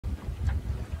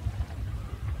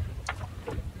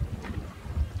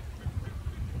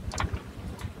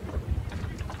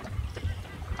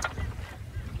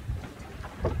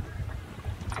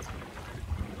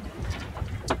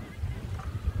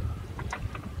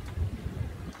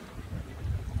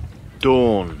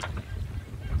Dawn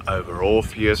over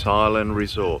Orpheus Island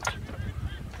Resort,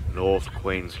 North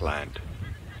Queensland.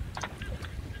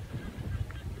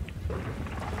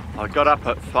 I got up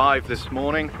at 5 this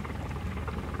morning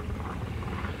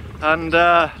and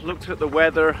looked at the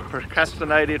weather,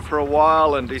 procrastinated for a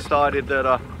while and decided that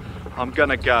I'm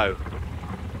gonna go.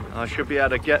 I should be able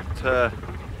to get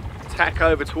tack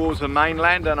over towards the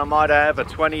mainland, and I might have a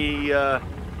 20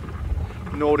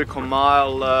 nautical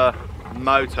mile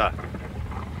motor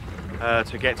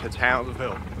to get to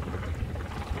Townsville.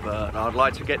 But I'd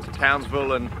like to get to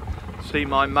Townsville and see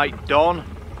my mate Don,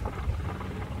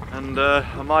 and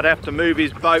I might have to move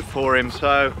his boat for him,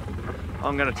 so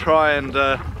I'm going to try and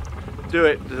do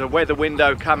it. There's a weather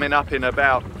window coming up in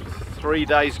about 3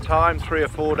 days time, 3 or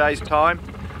 4 days time,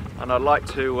 and I'd like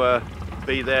to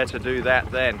be there to do that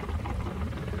then.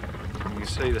 You can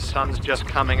see the sun's just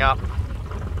coming up.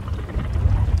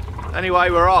 Anyway,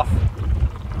 we're off,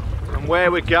 and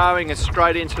where we're going is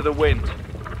straight into the wind,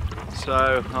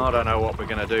 so I don't know what we're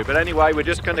going to do, but anyway, we're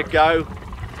just going to go,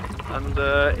 and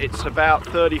it's about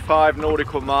 35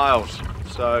 nautical miles,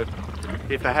 so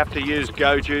if I have to use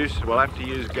go juice, we'll have to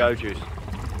use go juice.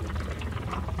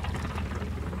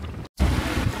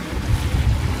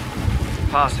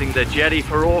 Passing the jetty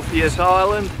for Orpheus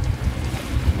Island.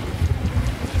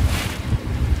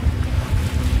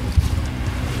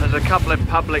 There's a couple of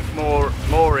public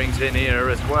moorings in here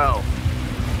as well,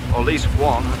 or at least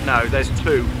one. No, there's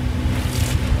two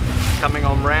coming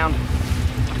on round.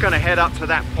 I'm going to head up to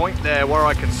that point there where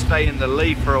I can stay in the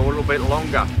lee for a little bit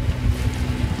longer.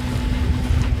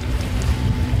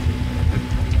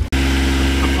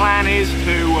 The plan is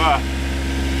to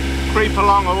creep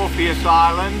along Orpheus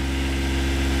Island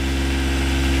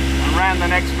and round the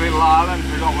next little island, I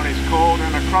forgot what it's called,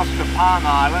 and across to Palm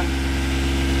Island.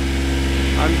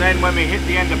 And then when we hit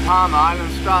the end of Palm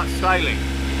Island, start sailing.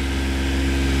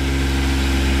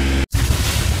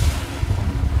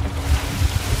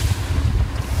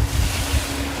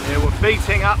 Yeah, we're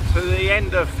beating up to the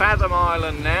end of Fathom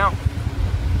Island now.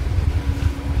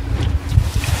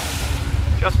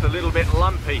 Just a little bit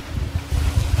lumpy.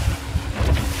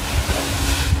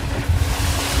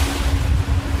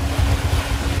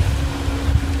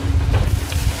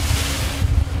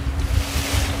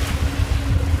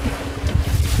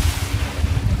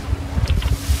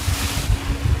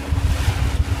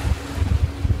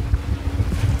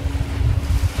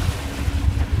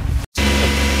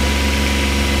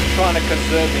 Trying to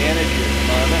conserve the energy at the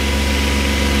moment.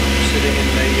 I'm sitting in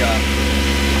the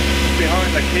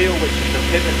behind the keel, which is the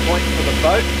pivot point for the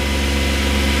boat.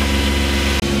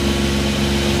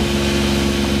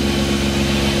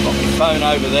 Got my phone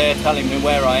over there telling me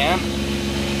where I am.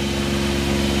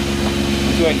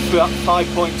 I'm doing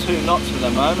 5.2 knots at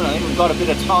the moment. I think we've got a bit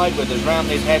of tide with us round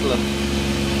this headland.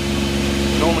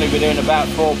 Normally we're doing about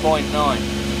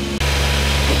 4.9.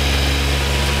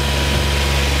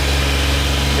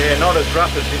 Yeah, not as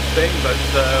rough as it's been, but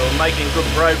we're making good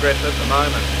progress at the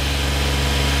moment.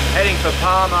 Heading for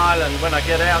Palm Island when I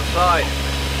get outside.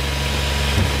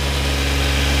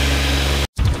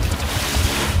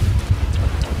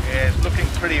 Yeah, it's looking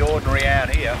pretty ordinary out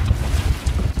here.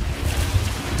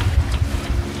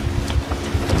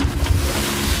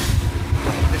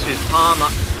 This is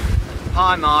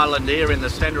Palm Island here in the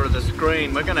centre of the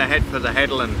screen. We're going to head for the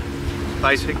headland,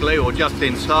 basically, or just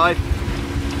inside.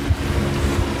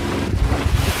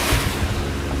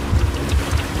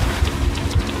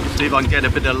 See if I can get a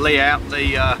bit of lee out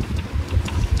the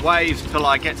waves till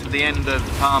I get to the end of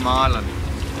Palm Island.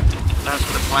 That's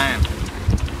the plan.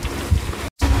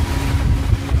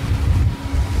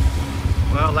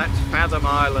 Well, that's Fathom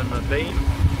Island I've been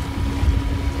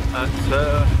at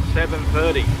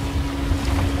 7:30.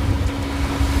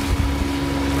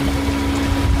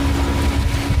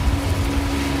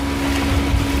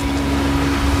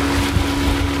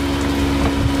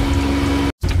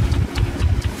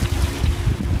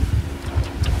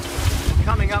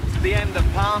 Up to the end of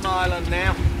Palm Island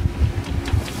now.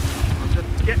 I'll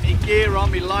just get my gear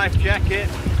on, my life jacket,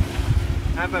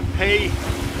 have a pee,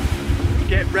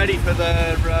 get ready for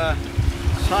the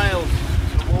sails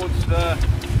towards the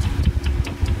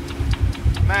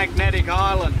magnetic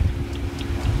island.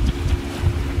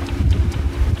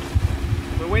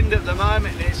 The wind at the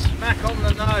moment is smack on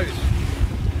the nose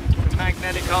for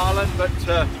magnetic island, but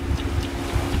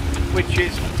which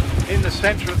is in the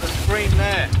centre of the screen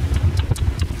there.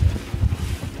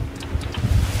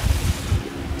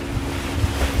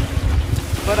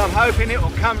 But I'm hoping it will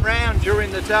come round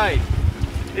during the day.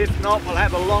 If not, we'll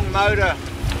have a long motor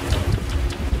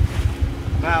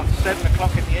about 7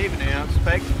 o'clock in the evening, I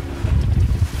expect.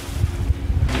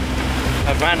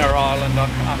 Havana Island.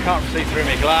 I can't see through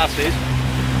my glasses,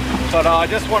 but I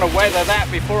just want to weather that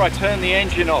before I turn the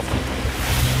engine off.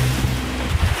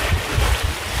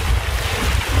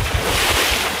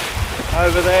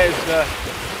 Over there's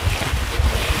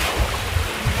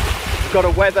got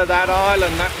to weather that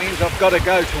island. That means I've got to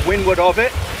go to windward of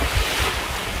it.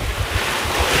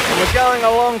 And we're going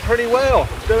along pretty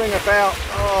well, doing about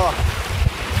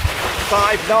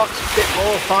 5 knots, a bit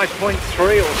more, 5.3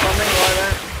 or something like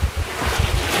that.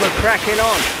 We're cracking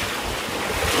on.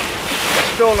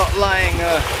 We're still not laying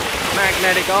a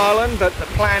magnetic island, but the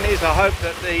plan is I hope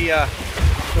that the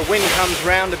wind comes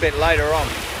round a bit later on.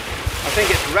 I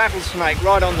think it's rattlesnake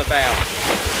right on the bow.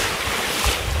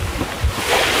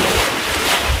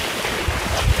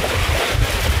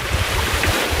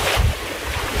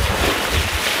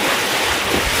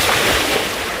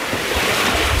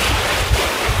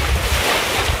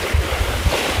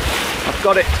 I've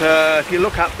got it, if you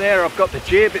look up there, I've got the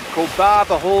jib, it's called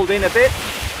barber, hauled in a bit,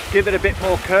 give it a bit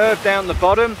more curve down the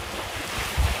bottom.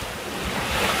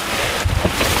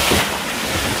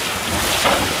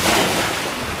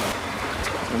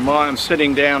 And while I'm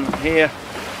sitting down here,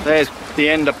 there's the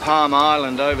end of Palm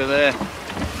Island over there.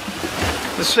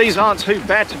 The seas aren't too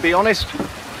bad, to be honest.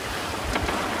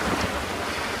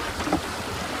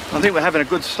 I think we're having a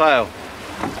good sail.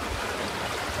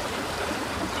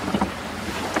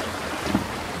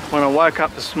 When I woke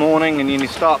up this morning and you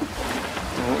start,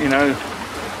 you know,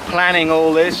 planning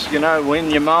all this, you know,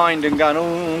 in your mind and going,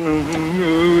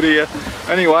 oh dear.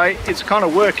 Anyway, it's kind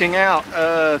of working out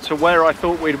to where I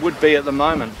thought we would be at the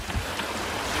moment.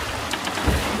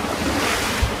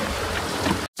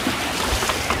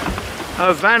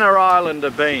 Havana Island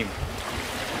abeam.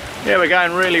 Yeah, we're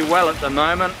going really well at the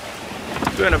moment.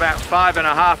 Doing about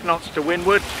 5.5 knots to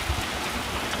windward.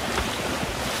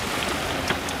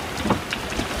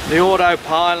 The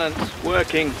autopilot's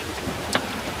working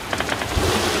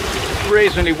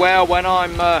reasonably well. When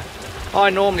I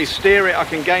normally steer it, I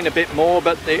can gain a bit more,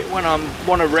 but when I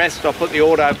want to rest, I put the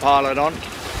autopilot on,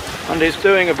 and it's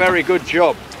doing a very good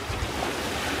job.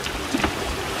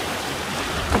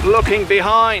 Looking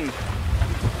behind,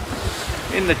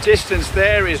 in the distance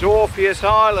there is Orpheus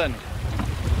Island.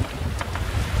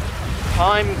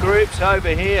 Time groups over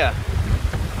here.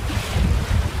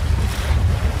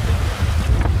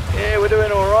 Yeah, we're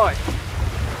doing all right.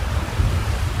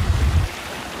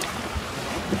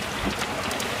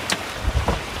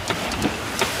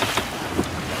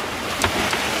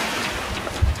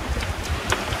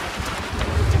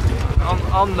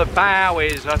 On the bow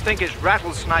is, I think it's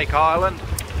Rattlesnake Island.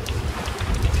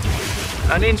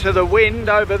 And into the wind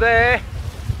over there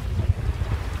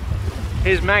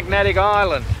is Magnetic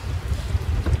Island.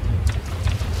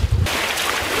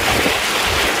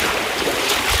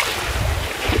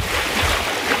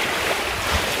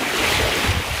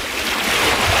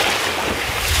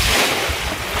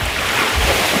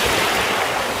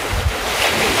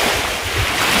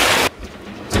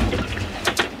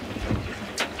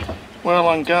 Well,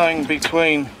 I'm going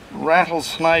between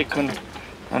Rattlesnake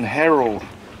and Herald,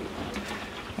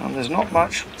 and there's not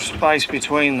much space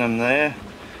between them there.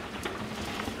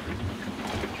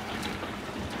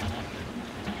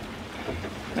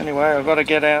 Anyway, I've got to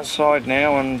get outside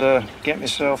now and get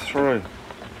myself through.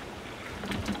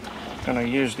 Going to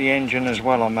use the engine as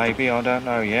well, or maybe, I don't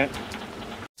know yet.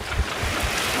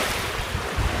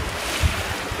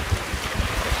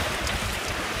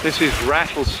 This is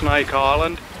Rattlesnake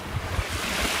Island.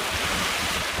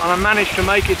 And I managed to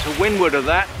make it to windward of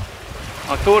that.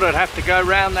 I thought I'd have to go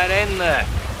round that end there.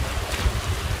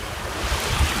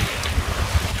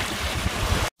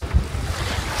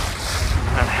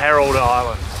 And Herald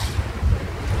Island.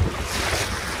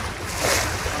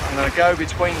 I'm going to go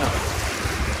between them.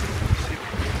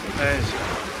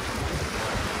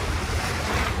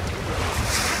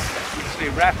 See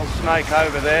Rattlesnake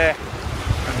over there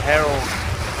and Herald.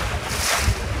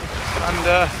 And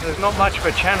there's not much of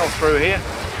a channel through here.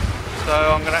 So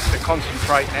I'm going to have to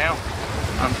concentrate now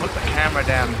and put the camera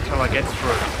down until I get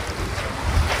through.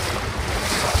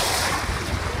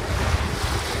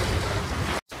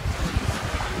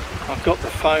 I've got the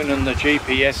phone and the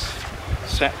GPS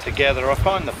set together. I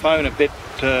find the phone a bit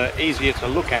easier to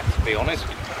look at, to be honest.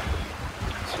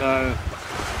 So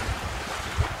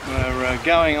we're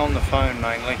going on the phone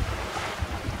mainly.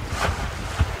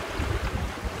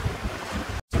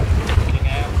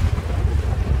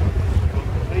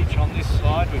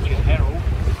 Which is Herald.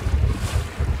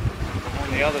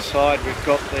 On the other side we've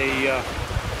got the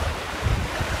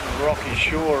rocky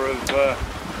shore of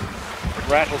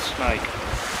Rattlesnake.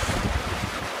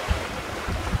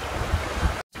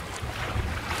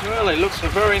 Well, it looks a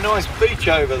very nice beach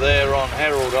over there on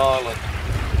Herald Island.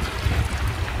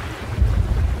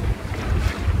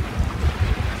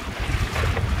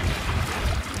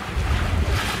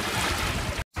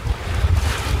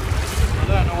 I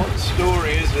don't know what the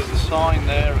story is. There's a sign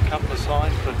there, a couple of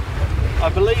signs, but I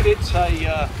believe it's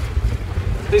a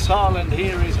this island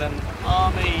here is an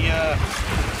army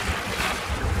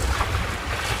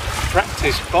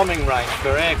practice bombing range for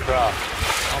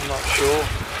aircraft. I'm not sure.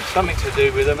 Something to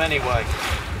do with them anyway.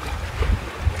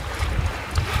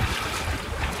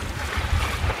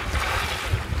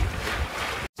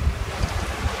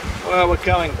 Well, we're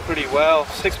going pretty well.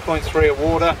 6.3 of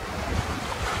water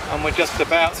and we're just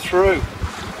about through.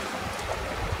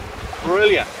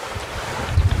 Brilliant.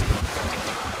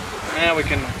 Now we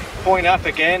can point up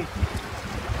again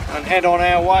and head on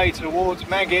our way towards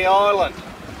Maggie Island.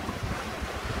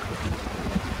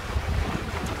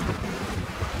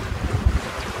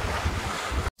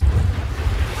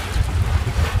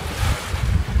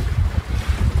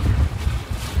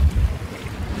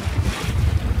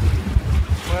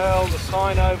 Well, the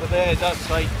sign over there does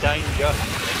say danger.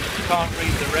 Can't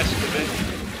read the rest of it.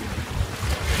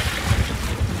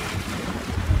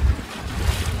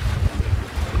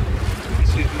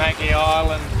 This is Maggie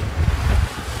Island,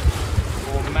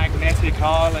 or Magnetic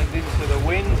Island into the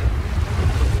wind.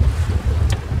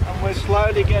 And we're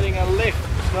slowly getting a lift,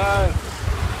 so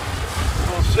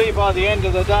we'll see by the end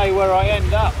of the day where I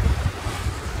end up.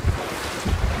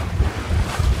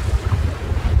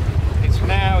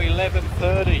 Now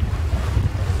 11:30,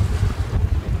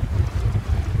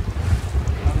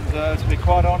 and to be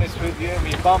quite honest with you,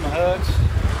 my bum hurts,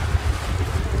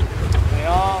 my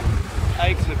arm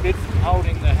aches a bit from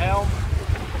holding the helm,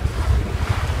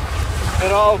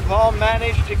 but I'll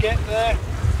manage to get there.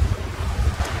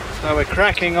 So we're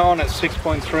cracking on at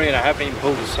 6.3 and I haven't even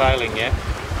pulled the sailing yet.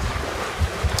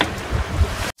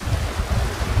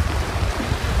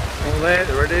 Well,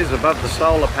 there it is above the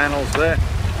solar panels there.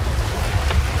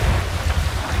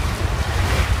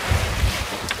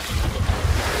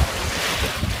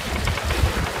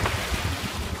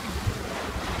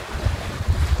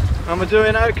 And we're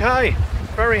doing okay,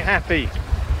 very happy.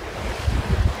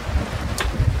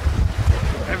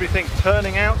 Everything's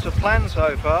turning out to plan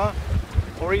so far,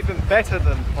 or even better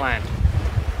than planned.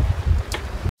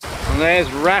 And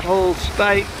there's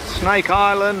Rattlesnake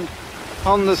Island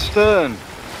on the stern.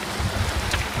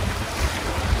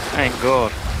 Thank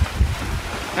God.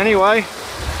 Anyway,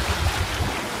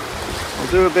 I'll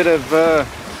do a bit of,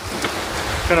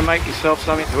 gonna make myself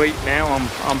something to eat now.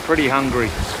 I'm pretty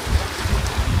hungry.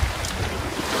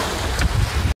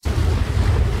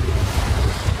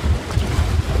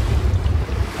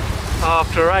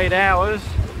 After 8 hours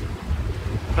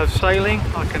of sailing,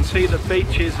 I can see the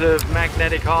beaches of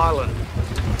Magnetic Island.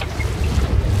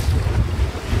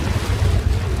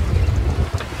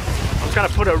 I'm going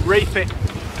to put a reef in.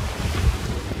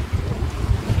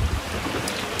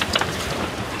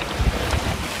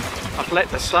 I've let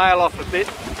the sail off a bit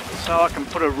so I can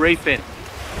put a reef in.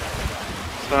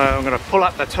 So I'm going to pull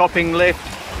up the topping lift,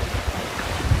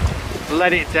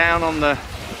 let it down on the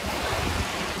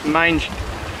main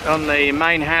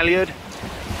halyard,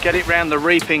 get it round the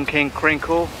reefing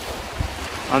crinkle,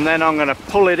 and then I'm going to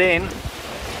pull it in,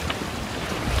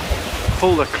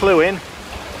 pull the clue in,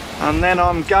 and then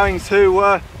I'm going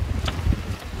to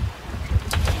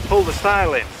pull the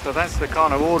sail in. So that's the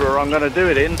kind of order I'm going to do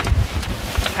it in.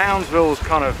 Townsville's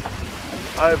kind of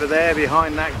over there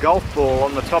behind that golf ball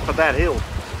on the top of that hill.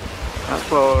 That's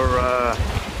where,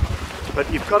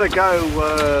 but you've got to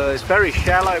go, it's very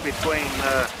shallow between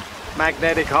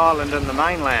Magnetic Island and the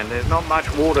mainland. There's not much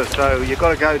water, so you've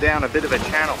got to go down a bit of a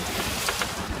channel.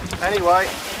 Anyway,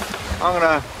 I'm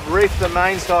going to reef the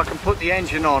main so I can put the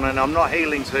engine on and I'm not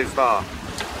heeling too far.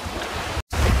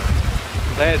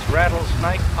 There's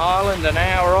Rattlesnake Island, an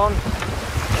hour on.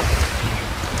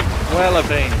 Well,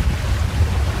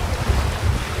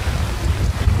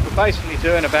 we're basically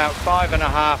doing about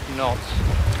 5.5 knots.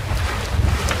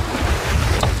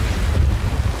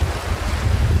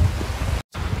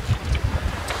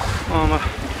 I'm a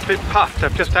bit puffed.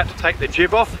 I've just had to take the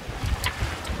jib off.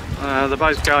 The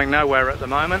boat's going nowhere at the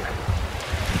moment.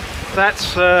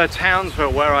 That's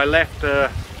Townsville, where I left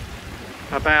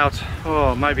about,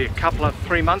 maybe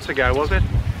 3 months ago, was it?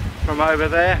 From over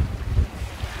there.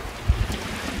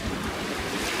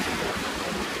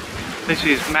 This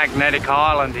is Magnetic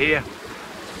Island here,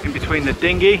 in between the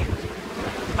dinghy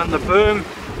and the boom.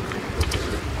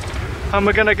 And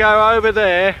we're going to go over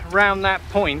there, round that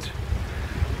point,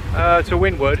 to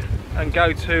windward, and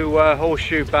go to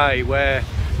Horseshoe Bay, where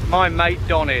my mate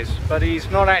Don is, but he's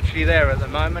not actually there at the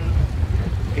moment.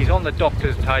 He's on the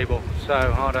doctor's table, so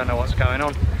I don't know what's going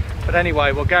on. But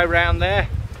anyway, we'll go round there,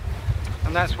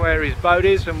 and that's where his boat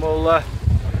is, and we'll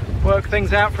work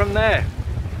things out from there.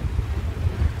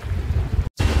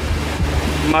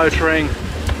 Motoring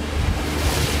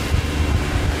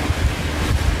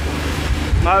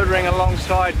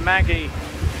alongside Maggie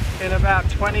in about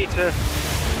 20 to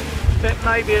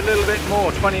maybe a little bit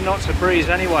more, 20 knots of breeze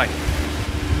anyway.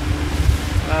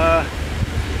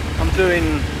 I'm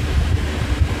doing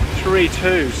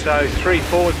 3.2, so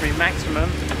 3.4 is my maximum,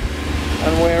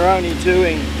 and we're only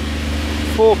doing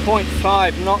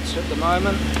 4.5 knots at the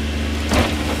moment.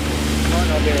 Might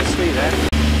not be able to see that.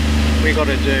 We got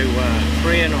to do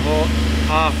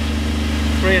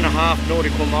 3.5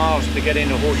 nautical miles to get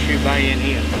into Horseshoe Bay in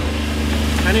here.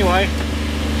 Anyway,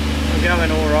 we're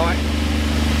going all right.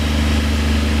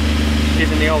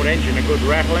 Giving the old engine a good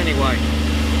rattle anyway.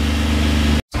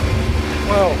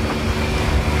 Well,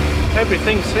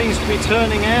 everything seems to be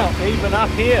turning out, even up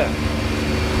here.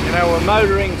 You know, we're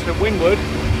motoring to windward,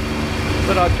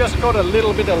 but I've just got a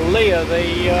little bit of lee of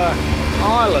the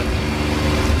island.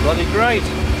 Bloody great.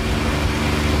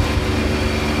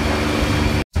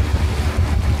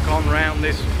 Gone round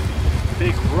this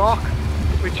big rock,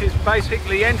 which is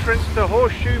basically entrance to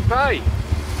Horseshoe Bay.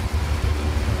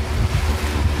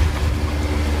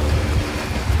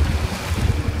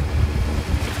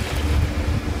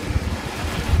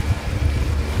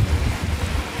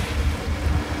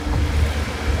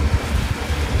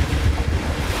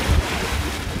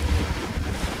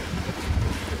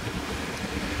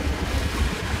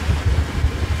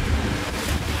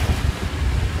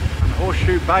 And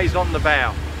Horseshoe Bay's on the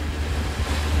bow.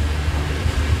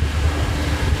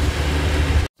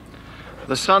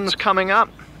 The sun's coming up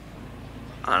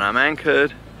and I'm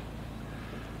anchored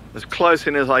as close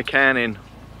in as I can in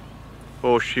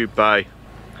Horseshoe Bay.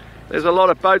 There's a lot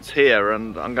of boats here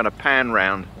and I'm going to pan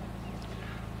round